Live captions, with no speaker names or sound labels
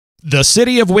The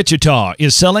City of Wichita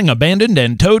is selling abandoned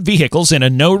and towed vehicles in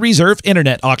a no-reserve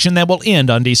internet auction that will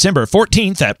end on December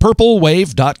 14th at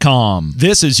purplewave.com.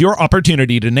 This is your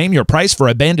opportunity to name your price for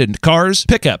abandoned cars,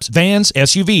 pickups, vans,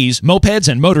 SUVs, mopeds,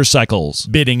 and motorcycles.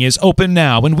 Bidding is open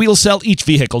now, and we'll sell each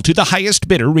vehicle to the highest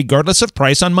bidder regardless of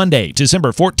price on Monday,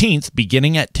 December 14th,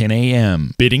 beginning at 10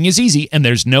 a.m. Bidding is easy, and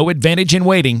there's no advantage in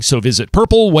waiting, so visit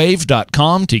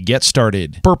purplewave.com to get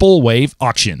started. Purple Wave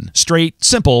Auction. Straight,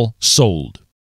 simple, sold.